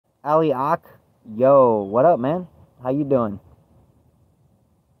Ali Ak, yo, what up, man? How you doing?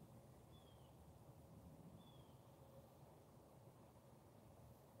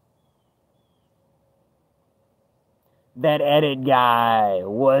 That edit guy,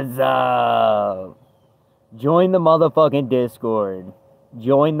 what's up? Join the motherfucking Discord.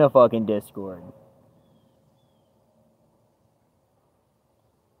 Join the fucking Discord.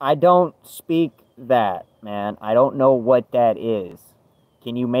 I don't speak that, man. I don't know what that is.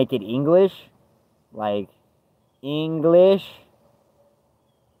 Can you make it English? Like, English?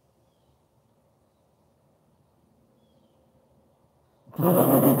 Fuck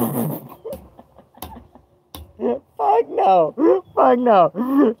no. Fuck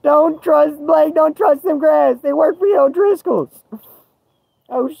no. Don't trust Blake. Don't trust them grass. They work for the O'Driscolls.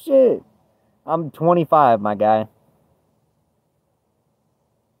 Oh shit. I'm 25, my guy.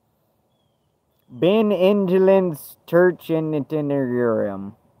 Ben Ingelin's Church in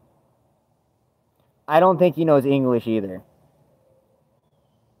Itinerarium. I don't think he knows English either.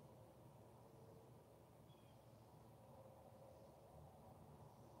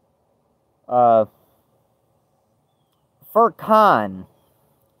 Uh, Furkan,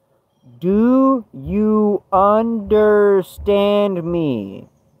 do you understand me?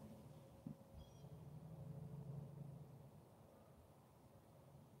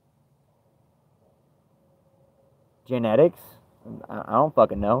 Genetics? I don't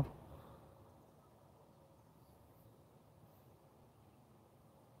fucking know.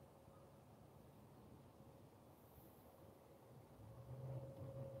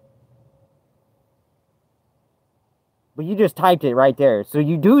 But you just typed it right there. So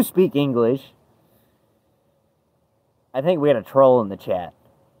you do speak English. I think we had a troll in the chat.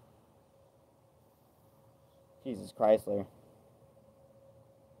 Jesus Chrysler.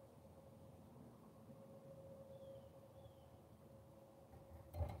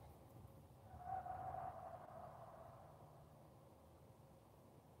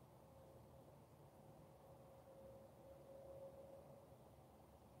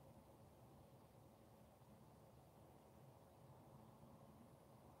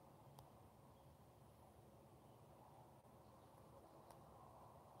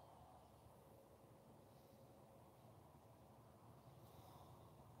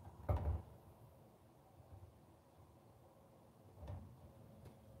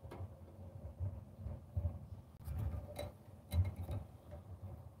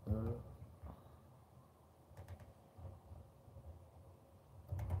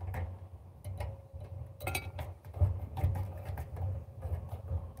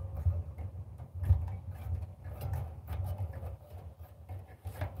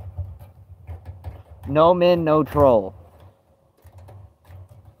 No men, no troll.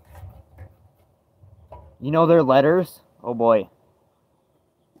 You know their letters? Oh boy.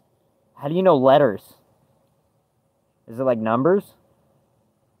 How do you know letters? Is it like numbers?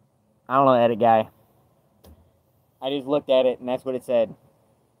 I don't know, edit guy. I just looked at it and that's what it said.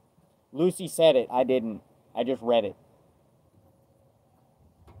 Lucy said it. I didn't. I just read it.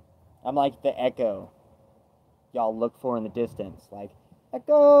 I'm like the echo y'all look for in the distance. Like,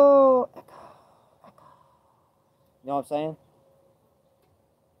 echo, echo, echo. You know what I'm saying?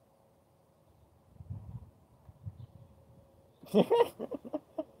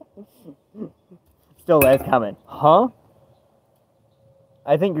 Still, that's coming. Huh?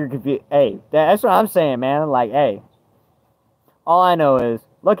 I think you're confused. Hey, that's what I'm saying, man. Like, hey, all I know is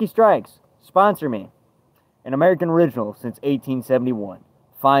Lucky Strikes, sponsor me. An American original since 1871.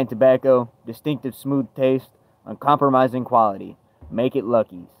 Fine tobacco, distinctive smooth taste, uncompromising quality. Make it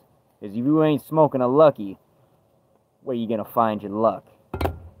Lucky's. Because if you ain't smoking a Lucky, where you gonna find your luck?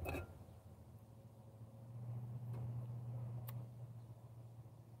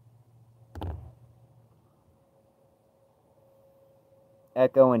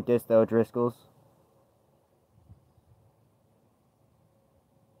 Echo and Disto Driscolls.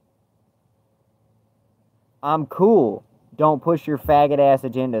 I'm cool. Don't push your faggot ass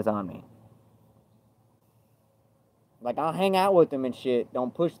agendas on me. Like, I'll hang out with them and shit.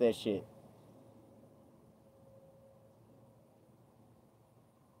 Don't push that shit.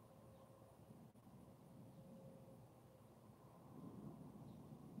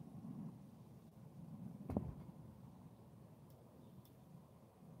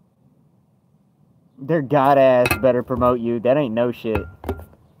 Their god ass better promote you. That ain't no shit.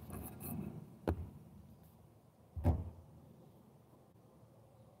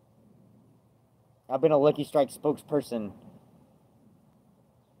 I've been a Lucky Strike spokesperson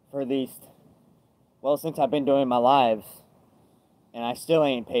for at least, well, since I've been doing my lives. And I still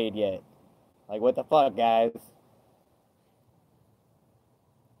ain't paid yet. Like, what the fuck, guys?